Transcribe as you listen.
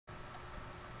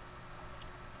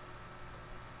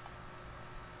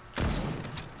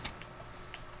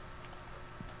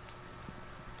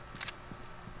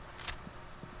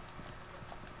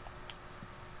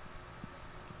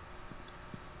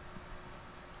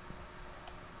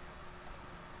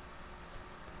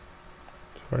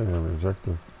Fighting an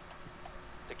objective.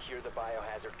 Secure the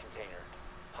biohazard container.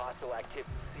 Hostile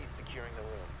activity. Cease securing the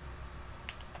room.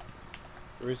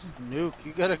 Where is he? Nuke,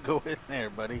 you gotta go in there,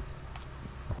 buddy.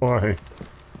 Why?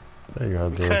 There you go,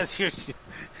 Because you're...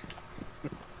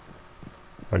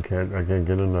 I can't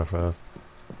get in that fast.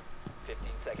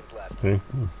 15 seconds left. See?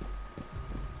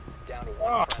 Down to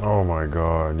one. Oh my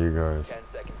god, you guys. 10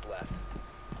 seconds left.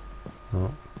 Oh.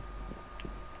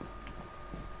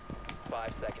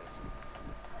 5 seconds.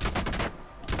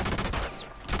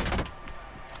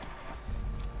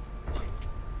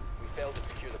 We failed to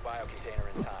secure the biocontainer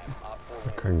in time. Op 4 I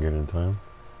wins. couldn't get in time.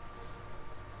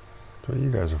 That's what you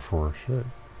guys are for, shit.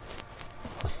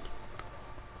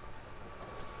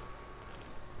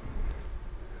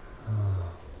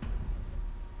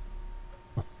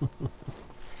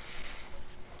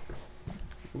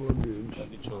 Let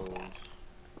me chose.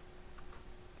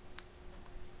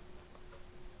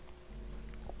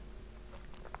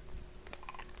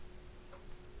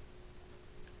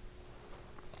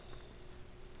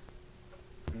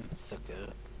 So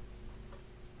good.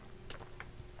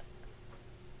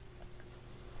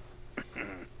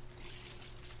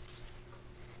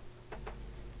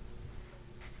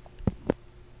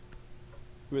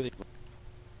 Really?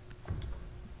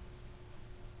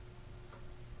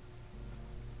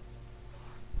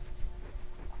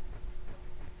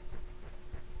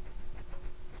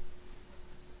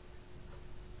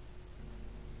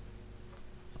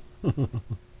 Who,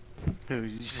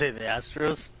 did you say the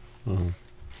Astros?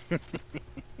 We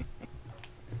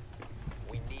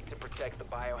need to protect the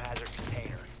biohazard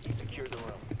container. Secure the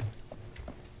room.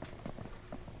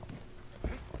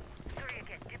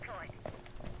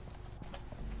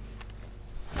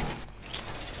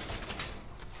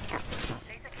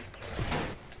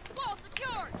 Wall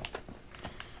secured.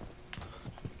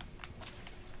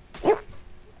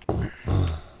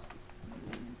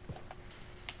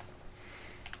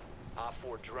 Op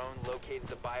 4 drone located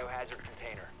the biohazard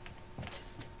container.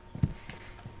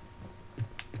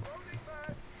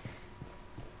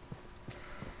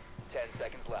 Ten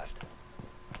seconds left.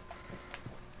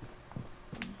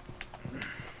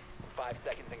 5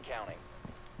 seconds and counting.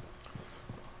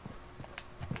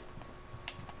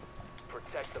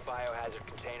 Protect the biohazard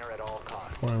container at all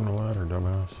costs. Climb the ladder,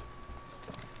 dumbass.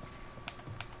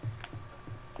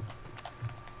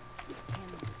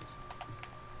 Camera position.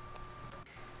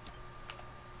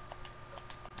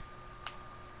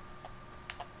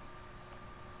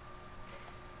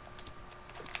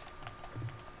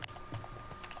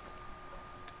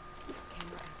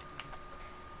 Camera activated.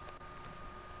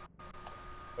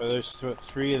 Or there's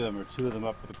three of them, or two of them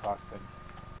up at the cockpit.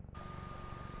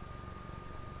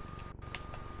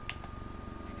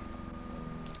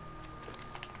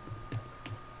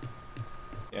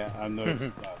 Yeah, I'm no. No,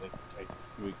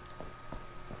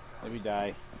 let me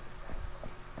die.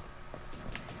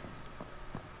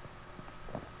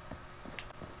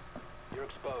 You're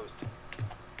exposed.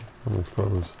 I'm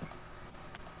exposed.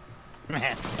 Man,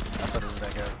 I thought it was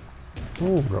that guy.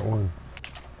 Oh, got one.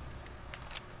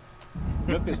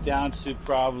 Nook is down to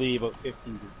probably about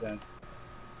 15%.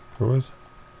 Who is?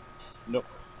 Nook.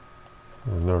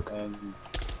 Oh, Nook.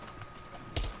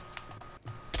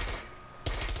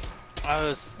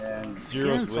 And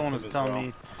Zero's with someone him was as telling well.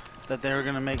 me that they were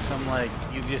gonna make some, like,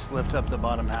 you just lift up the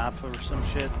bottom half or some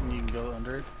shit and you can go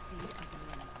under it. Feed up and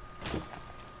running.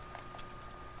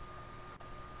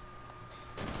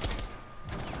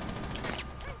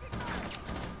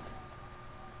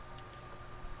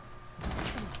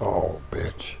 Oh,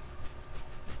 bitch.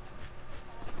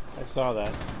 I saw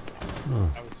that.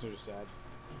 Oh, I was sort of sad.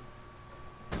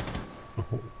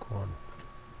 oh god.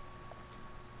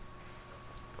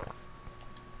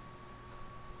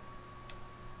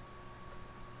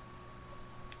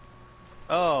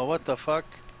 Oh, what the fuck?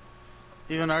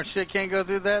 Even our shit can't go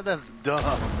through that? That's dumb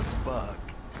as fuck.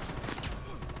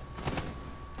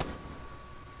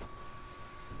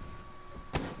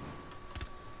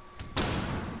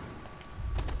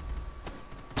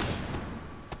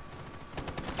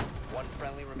 One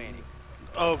friendly remaining.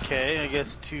 Okay, I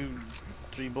guess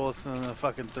 3 bullets in the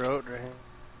fucking throat or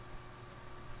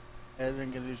head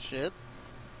ain't gonna do shit.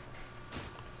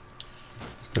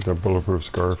 Get that bulletproof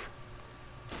scarf.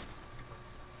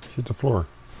 Shoot the floor.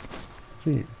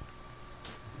 Feet.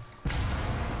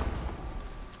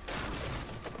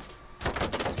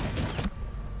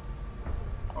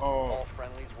 All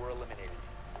friendlies were eliminated.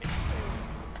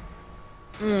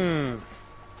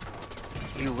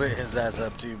 You lit his ass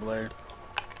up too, Blair.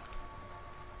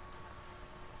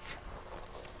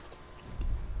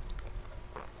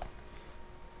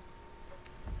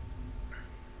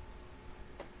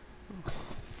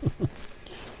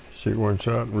 Shoot one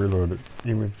shot, reload it.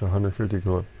 Even if it's 150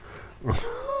 clip.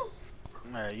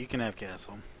 Alright, you can have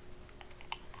castle.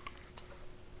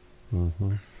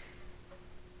 Mm-hmm.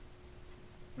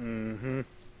 Mm-hmm.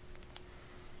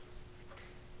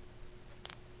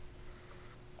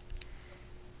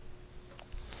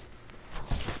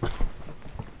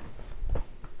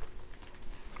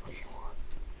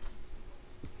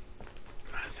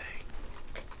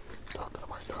 Talking to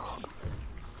my dog.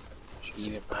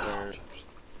 Peanut butter.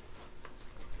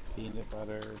 Peanut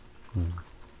butter.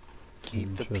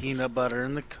 Keep the chips. peanut butter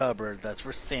in the cupboard. That's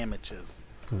for sandwiches.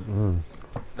 Mm-hmm.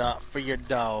 Not for your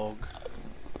dog.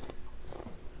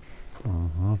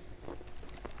 Mm-hmm.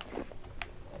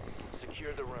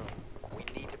 Secure the room. We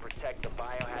need to protect the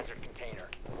biohazard container.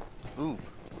 Ooh.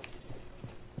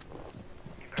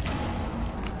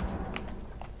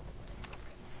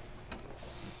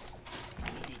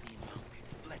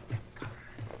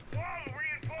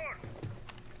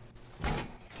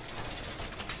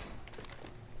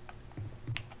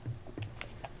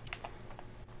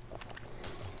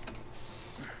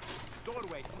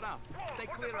 Doorway trap. Stay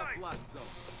clear of blast zone.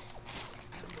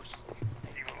 Ambush 6.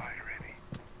 Evil eye ready.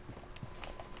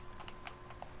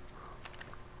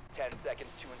 10 seconds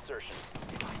to insertion.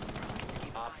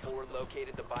 Op 4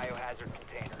 located the biohazard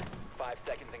container. 5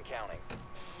 seconds and counting.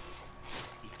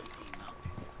 EDD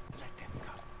mounted. Let them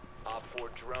come. Op 4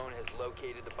 drone has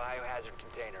located the biohazard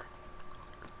container.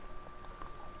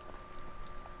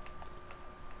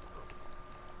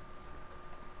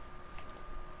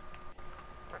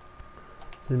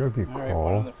 You know if you Alright,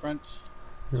 one on crawl. the front.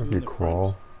 You know two if in you the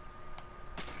crawl.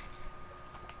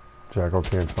 Jackal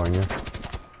can't find you. front,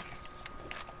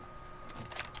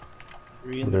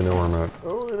 three in They the know where front. I'm at.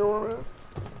 Oh, they know where I'm at.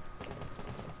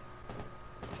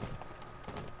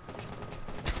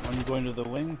 One going to the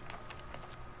wing.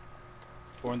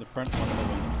 Four in the front, one in the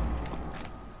wing.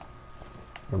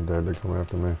 I'm dead. They come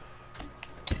after me.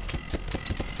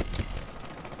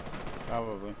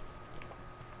 Probably.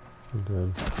 I'm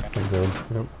dead. I'm dead.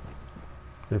 Yep.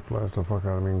 They flashed the fuck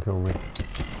out of me and killed me.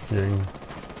 Ying.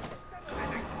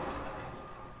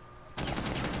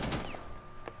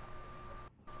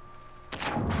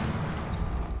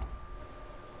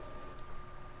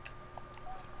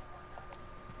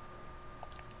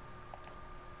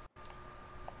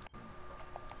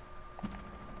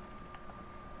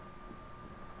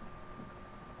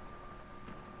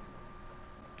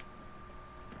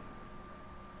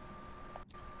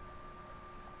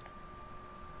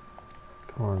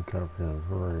 Come on, Captain.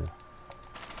 Where are you?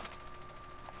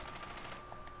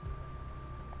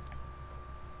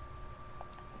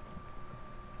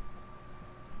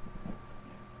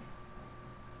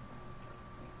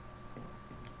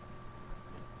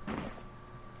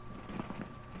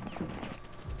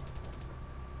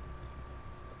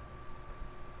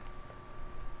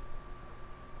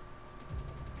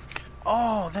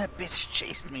 Oh, that bitch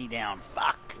chased me down.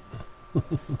 Fuck.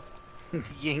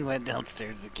 Ying went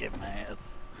downstairs to get my ass.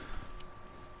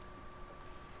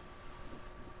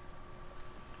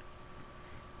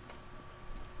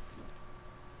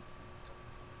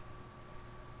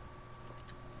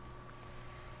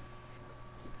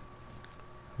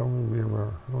 I wouldn't be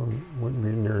around. I wouldn't be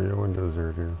near your windows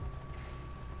there, dude.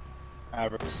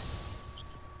 Average.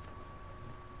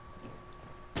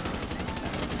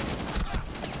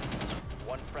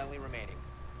 One friendly remaining.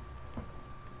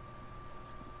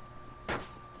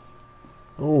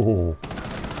 Oh. Stop the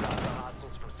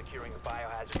hostiles from securing the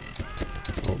biohazard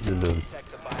container. Oh, you're dead.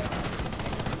 Protect the biohazard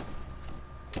container.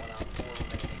 One op 4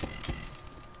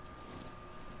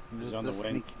 remaining. He's on the wing.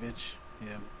 Sneaky bitch.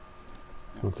 Yeah.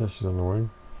 What's that? She's on the wing?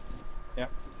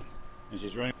 Yep. And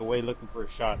she's running away looking for a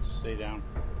shot, so stay down.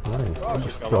 Nice. Oh, I she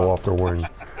just fell fell off. off the wing.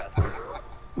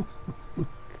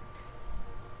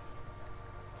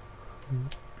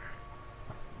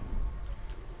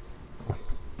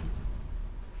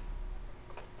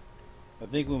 I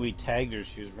think when we tagged her,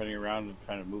 she was running around and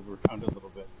trying to move around a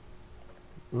little bit.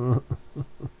 Two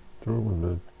of them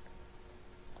did.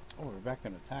 Oh, we're back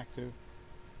on attack too.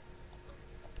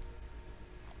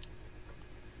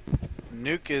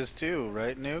 Nuke is too,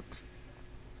 right, Nuke?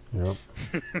 Yep.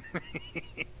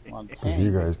 On Because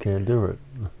you guys can't do it.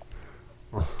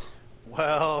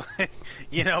 Well,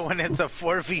 you know, when it's a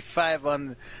 4v5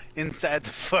 on inside the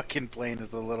fucking plane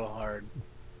is a little hard.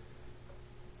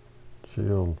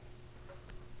 Shield.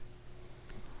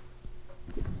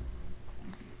 Yep.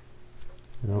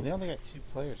 They only got 2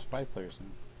 players, 5 players now.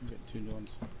 We got 2 new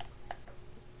ones.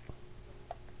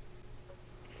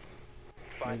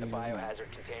 Find the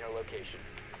biohazard container location.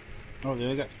 Oh, they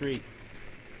only got 3.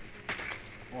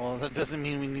 Well, that doesn't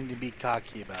mean we need to be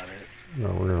cocky about it. No,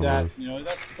 we're gonna That, lose. you know,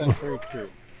 that's very true.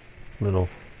 Middle.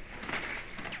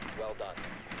 Well done.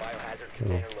 Biohazard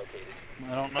Middle. container located.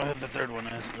 I don't know who the third one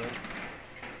is, but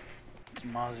it's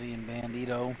Mozzie and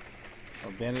Bandito.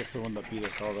 Well, Bandit's the one that beat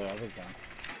us all the other time.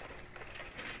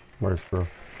 Maestro.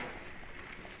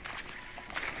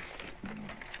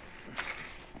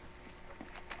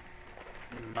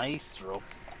 Maestro.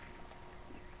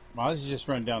 Mozzie just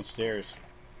run downstairs.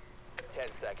 10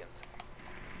 seconds.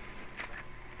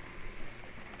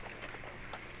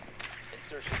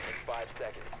 Insertion in 5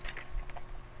 seconds.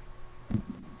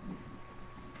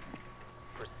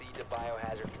 Proceed to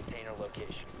biohazard container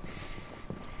location.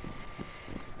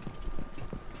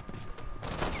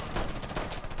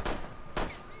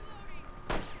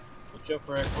 Watch out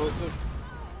for explosive.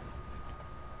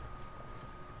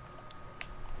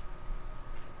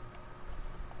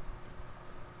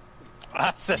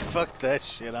 I said, fuck that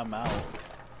shit, I'm out.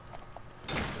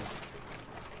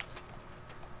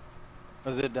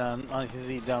 Was it done? Is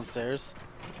he downstairs?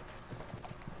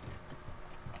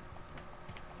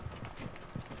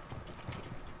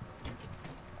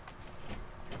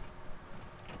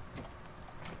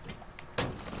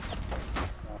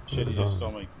 Oh, shit, he just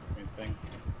stole my thing.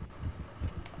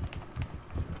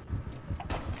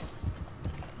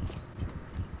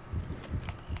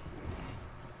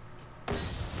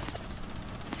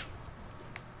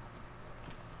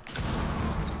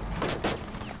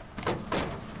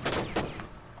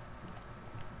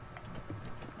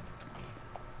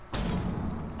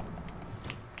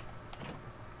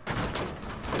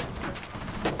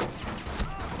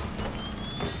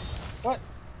 What?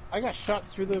 I got shot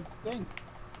through the thing.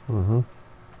 Mm-hmm.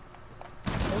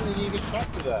 How did you get shot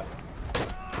through that?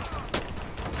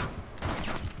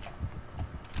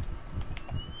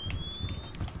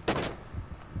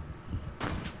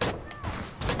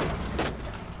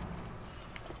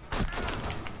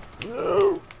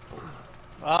 No.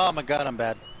 Oh my god, I'm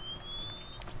bad.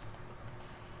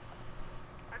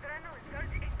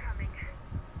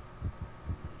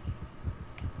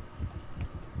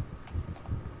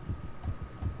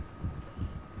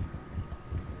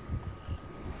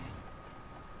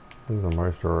 There's a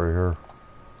Maestro right here.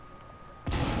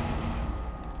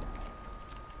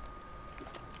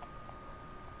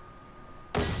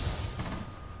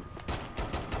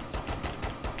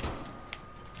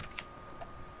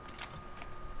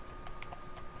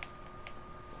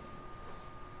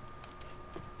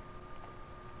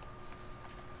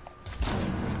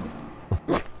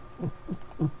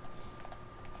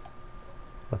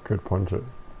 I could punch it.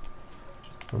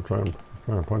 I'm trying to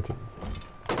punch it.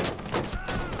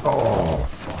 Oh,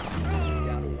 fuck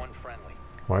Down to me. one friendly.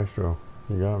 Maestro,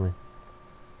 you got me.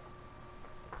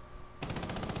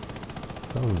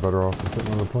 That was better off than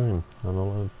sitting on the plane. On the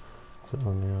line. Sitting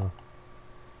on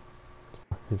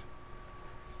the, he's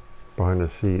behind the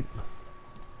seat.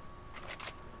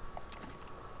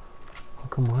 Oh,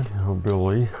 come on now,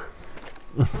 Billy.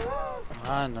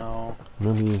 I know.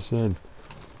 Remember you said.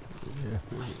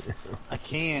 I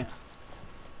can't.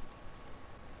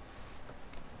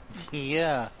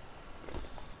 Yeah.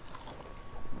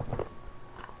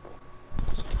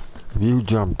 If you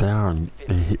jump down,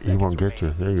 he won't get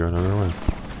you. There you go, another one.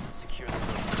 Secure the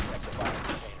room and protect the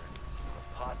biocontainer.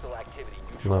 Hostile activity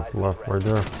neutralized. Left, right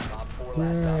there. Op 4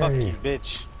 last Fuck Yay. you,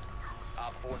 bitch.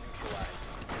 Op 4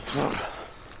 neutralized.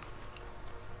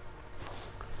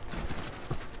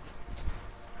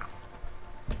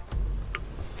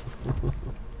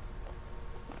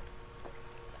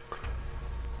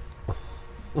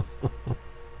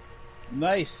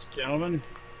 Nice, gentlemen.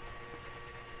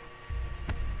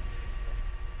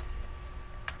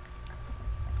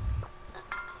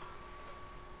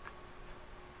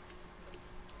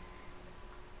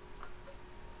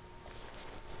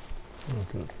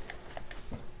 Okay.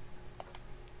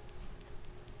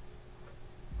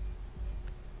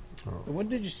 When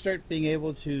did you start being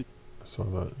able to I saw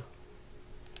that.